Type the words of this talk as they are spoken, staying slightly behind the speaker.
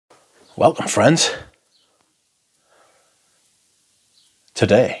Welcome, friends.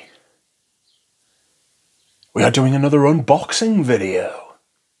 Today, we are doing another unboxing video.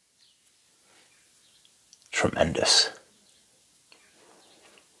 Tremendous.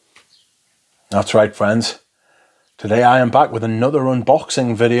 That's right, friends. Today I am back with another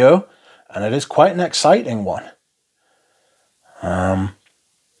unboxing video, and it is quite an exciting one.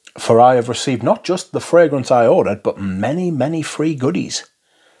 For I have received not just the fragrance I ordered, but many free goodies.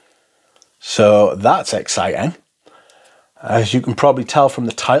 So that's exciting. As you can probably tell from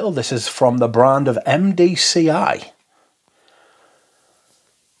the title, this is from the brand of MDCI.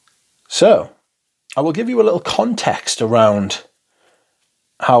 So, I will give you a little context around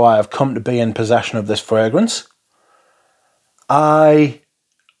how I have come to be in possession of this fragrance. I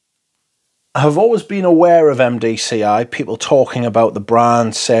have always been aware of MDCI, people talking about the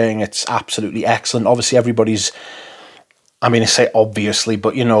brand, saying it's absolutely excellent. Obviously, I say obviously,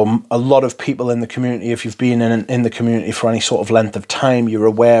 but you know, a lot of people in the community, if you've been in the community for any sort of length of time, you're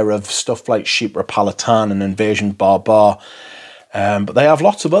aware of stuff like Chypre Palatine and Invasion Barbare. But they have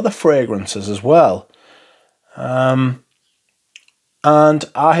lots of other fragrances as well. And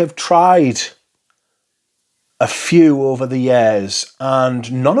I have tried a few over the years,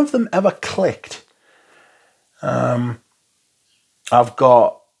 and none of them ever clicked. I have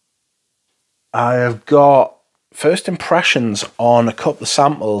got first impressions on a couple of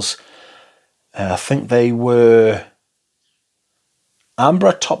samples. I think they were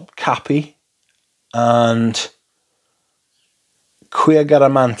Ambra Top Capi and Quia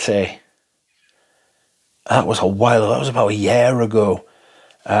Garamante. That was a while, that was about a year ago.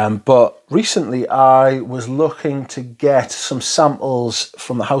 But recently I was looking to get some samples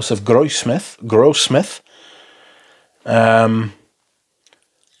from the house of Grossmith. And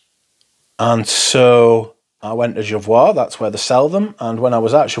so I went to Jevois, that's where they sell them. And when I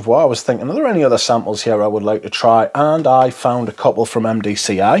was at Jevois, I was thinking, are there any other samples here I would like to try? And I found a couple from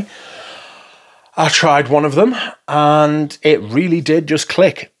MDCI. I tried one of them, and it really did just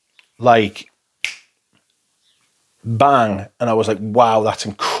click. Like, bang. And I was like, wow, that's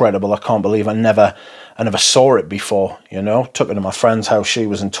incredible. I can't believe I never saw it before, you know. Took it to my friend's house. She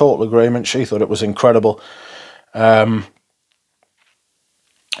was in total agreement. She thought it was incredible.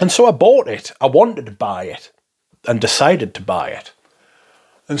 And so I bought it. I wanted to buy it and decided to buy it.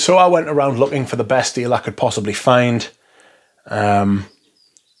 And so I went around looking for the best deal I could possibly find. And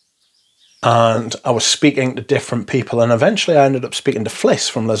I was speaking to different people, and eventually I ended up speaking to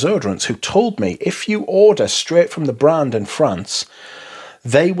Fliss from Les Odorants, who told me if you order straight from the brand in France,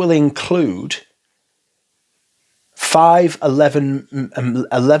 they will include 5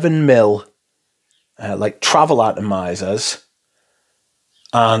 11 mil like travel atomizers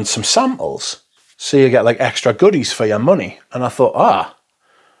and some samples, so you get like extra goodies for your money. And I thought, I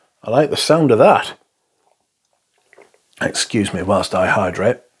like the sound of that. Excuse me whilst I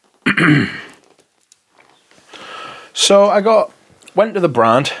hydrate. So I went to the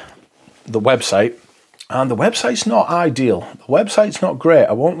brand, the website, and the website's not ideal. The website's not great,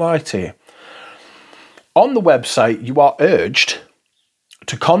 I won't lie to you. On the website, you are urged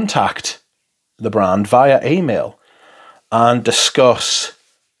to contact the brand via email and discuss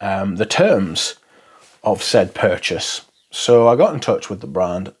the terms of said purchase. So I got in touch with the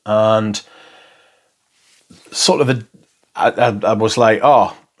brand, and I was like,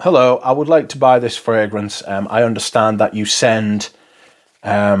 oh, hello, I would like to buy this fragrance. I understand that you send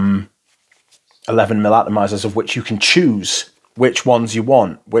 11 mil atomizers, of which you can choose which ones you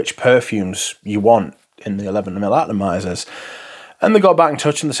want, which perfumes you want in the 11 mil atomizers. And they got back in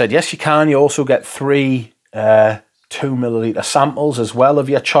touch and they said, yes, you can. You also get 3 2 milliliter samples as well of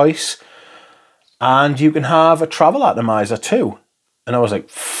your choice, and you can have a travel atomizer too. And I was like,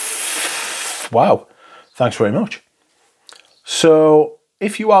 wow, thanks very much. So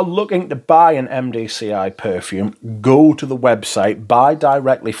if you are looking to buy an MDCI perfume, go to the website, buy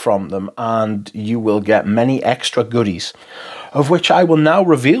directly from them, and you will get many extra goodies, of which I will now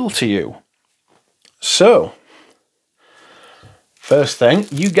reveal to you. So, first thing,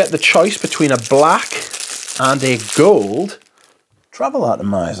 you get the choice between a black and a gold travel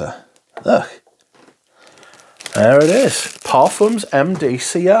atomizer. Look. There it is. Parfums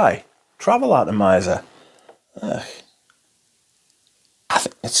MDCI travel atomizer. Look. I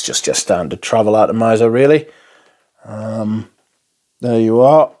think it's just your standard travel atomizer, really. There you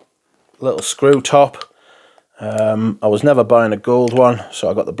are. Little screw top. I was never buying a gold one, so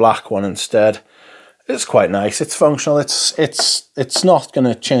I got the black one instead. It's quite nice. It's functional. It's not going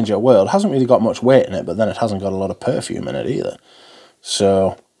to change your world. It hasn't really got much weight in it, but then it hasn't got a lot of perfume in it either.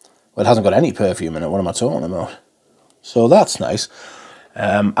 So, well, it hasn't got any perfume in it. What am I talking about? So that's nice.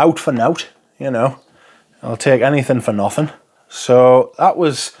 out for nout, you know. I'll take anything for nothing. So that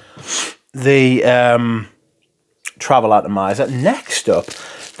was the travel atomizer. Next up,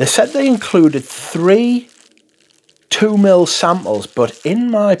 they said they included 3 2mm samples, but in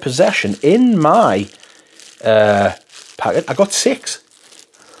my possession, in my packet, I got 6.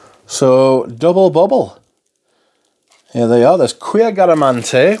 So double bubble. Here they are. There's Queer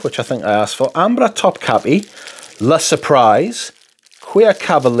Garamante, which I think I asked for. Ambra Topkapi, La Surprise, Queer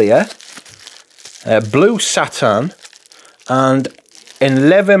Cavalier, Blue Satin, and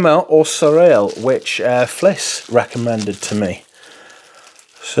Enlèvement au Soleil, which Fliss recommended to me.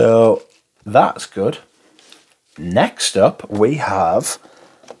 So that's good. Next up, we have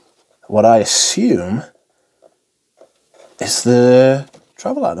what I assume is the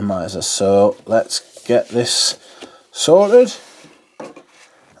travel atomizer. So let's get this sorted.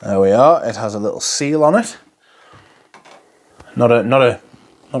 There we are. It has a little seal on it. Not a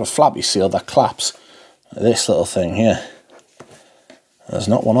flappy seal that claps. This little thing here. There's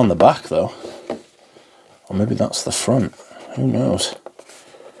not one on the back though. Or maybe that's the front. Who knows?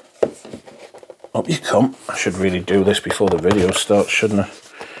 Up you come. I should really do this before the video starts, shouldn't I?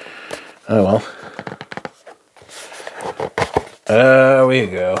 Oh well. There we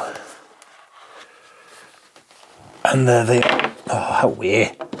go. And there they are. Oh, how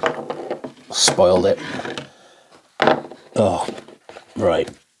weird. Spoiled it. Oh, right.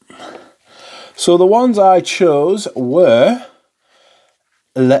 So the ones I chose were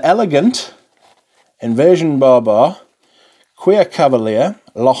L'Elegant, Invasion Barbare, Queer Cavalier,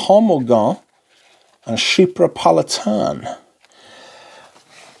 La Homogan, and Chypre Palatin.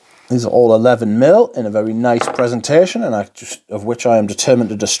 These are all 11mm in a very nice presentation, and of which I am determined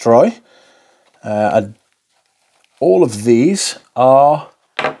to destroy. All of these are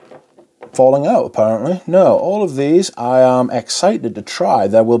falling out, apparently. No, all of these I am excited to try.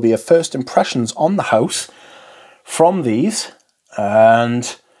 There will be a first impressions on the house from these,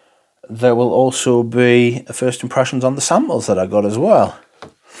 and there will also be a first impressions on the samples that I got as well.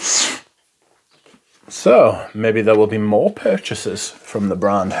 So, maybe there will be more purchases from the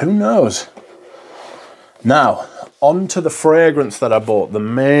brand, who knows? Now, on to the fragrance that I bought, the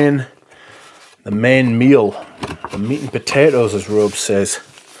main meal, the meat and potatoes, as Robe says.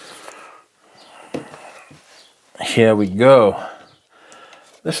 Here we go.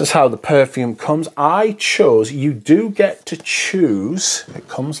 This is how the perfume comes. I chose, you do get to choose, it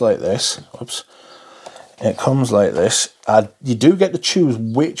comes like this, oops. It comes like this. You do get to choose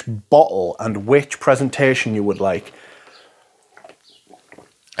which bottle and which presentation you would like.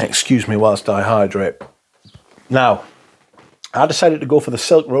 Excuse me whilst I hydrate. Now, I decided to go for the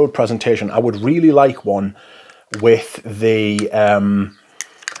Silk Road presentation. I would really like one with the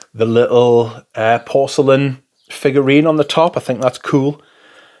little porcelain figurine on the top. I think that's cool.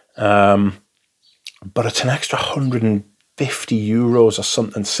 But it's an extra 150 euros or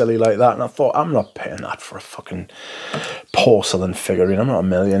something silly like that, and I thought, I'm not paying that for a fucking porcelain figurine. I'm not a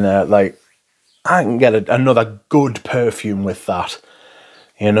millionaire. Like, I can get another good perfume with that,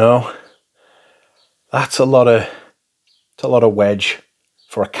 you know. That's a lot of wedge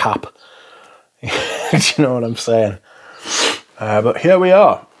for a cap. Do you know what I'm saying? But here we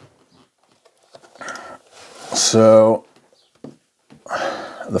are. So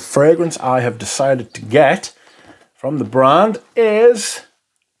the fragrance I have decided to get from the brand is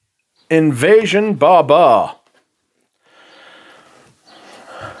Invasion Barbare.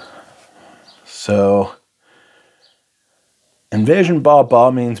 So, Invasion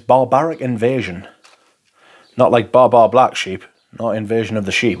Barbare means barbaric invasion. Not like Barbar Black Sheep, not invasion of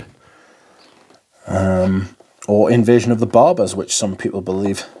the sheep. Or invasion of the barbers, which some people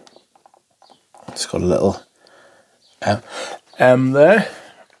believe. It's got a little M there.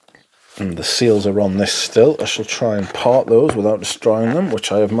 And the seals are on this still. I shall try and part those without destroying them, which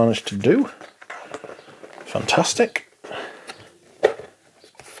I have managed to do. Fantastic.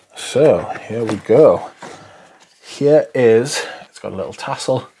 So, here we go. Here is, it's got a little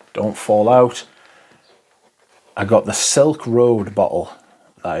tassel, don't fall out. I got the Silk Road bottle.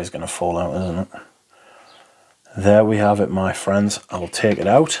 That is going to fall out, isn't it? There we have it, my friends. I will take it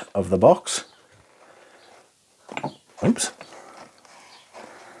out of the box. Oops.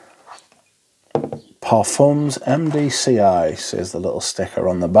 Parfums MDCI, says the little sticker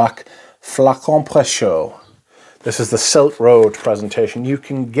on the back. Flacon Préchaud. This is the Silk Road presentation. You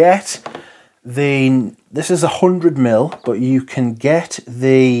can get the, this is 100ml, but you can get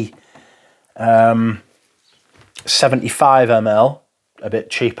the 75ml a bit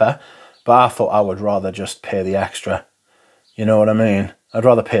cheaper. But I thought I would rather just pay the extra. You know what I mean? I'd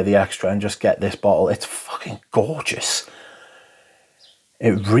rather pay the extra and just get this bottle. It's fucking gorgeous.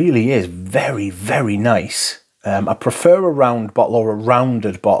 It really is very, very nice. I prefer a round bottle or a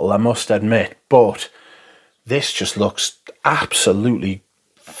rounded bottle, I must admit, but this just looks absolutely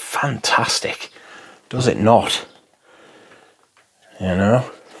fantastic, does it not? You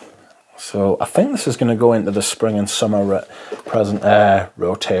know? So I think this is going to go into the spring and summer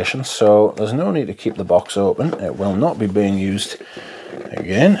rotation, so there's no need to keep the box open. It will not be being used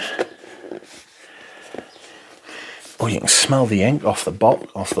again. Oh, you can smell the ink off the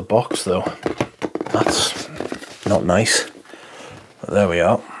box though. That's not nice. But there we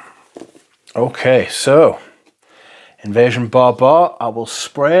are. Okay, so Invasion Barbare, I will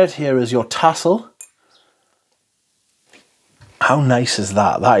spray it. Here is your tassel. How nice is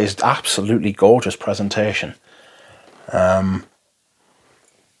that? That is absolutely gorgeous presentation.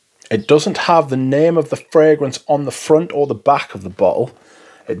 It doesn't have the name of the fragrance on the front or the back of the bottle.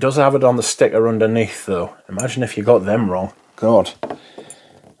 It does have it on the sticker underneath though. Imagine if you got them wrong. God.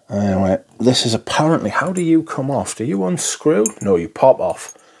 Anyway, this is apparently... How do you come off? Do you unscrew? No, you pop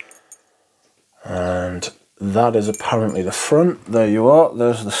off. And that is apparently the front. There you are.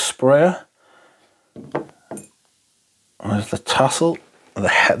 There's the sprayer. There's the tassel.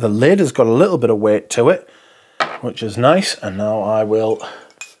 The lid has got a little bit of weight to it, which is nice. And now I will...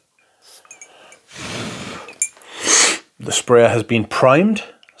 The sprayer has been primed,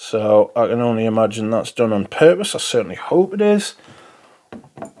 so I can only imagine that's done on purpose. I certainly hope it is.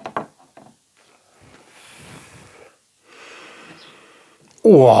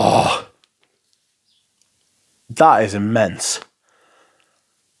 Whoa! That is immense.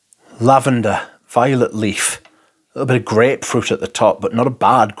 Lavender, violet leaf, a little bit of grapefruit at the top, but not a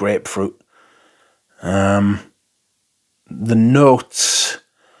bad grapefruit. The notes,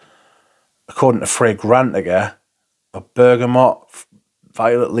 according to Fragrantica, are bergamot,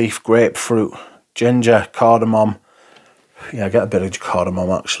 violet leaf, grapefruit, ginger, cardamom. Yeah, I get a bit of cardamom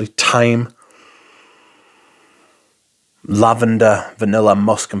actually. Thyme, lavender, vanilla,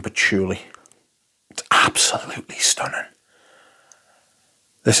 musk and patchouli. It's absolutely stunning.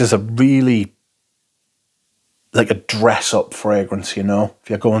 This is a really, like a dress-up fragrance, you know, if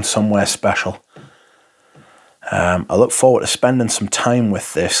you're going somewhere special. I look forward to spending some time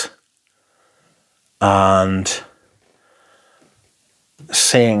with this and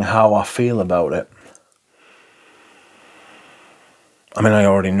seeing how I feel about it. I mean, I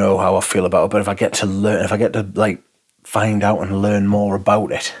already know how I feel about it, but if I get to learn, if I get to like find out and learn more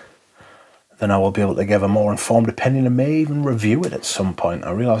about it, then I will be able to give a more informed opinion and may even review it at some point.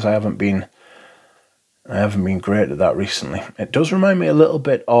 I realise I haven't been great at that recently. It does remind me a little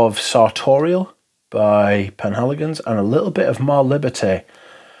bit of Sartorial by Penhaligon's and a little bit of Mar Liberté.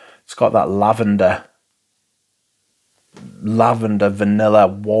 It's got that lavender, vanilla,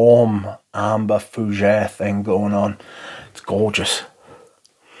 warm, amber, fougere thing going on. It's gorgeous.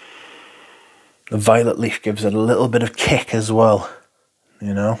 The violet leaf gives it a little bit of kick as well,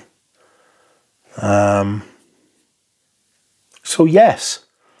 you know. So yes,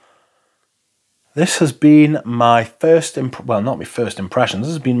 this has been my first, well, not my first impressions,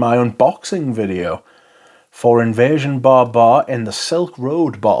 this has been my unboxing video for Invasion Barbare in the Silk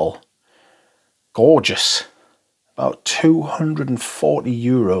Road bottle. Gorgeous. About 240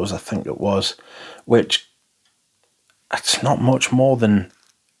 euros, I think it was, which it's not much more than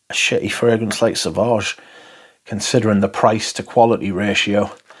a shitty fragrance like Sauvage, considering the price to quality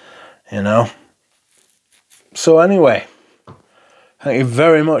ratio, you know. So anyway, thank you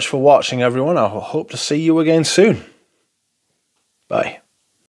very much for watching, everyone. I hope to see you again soon. Bye.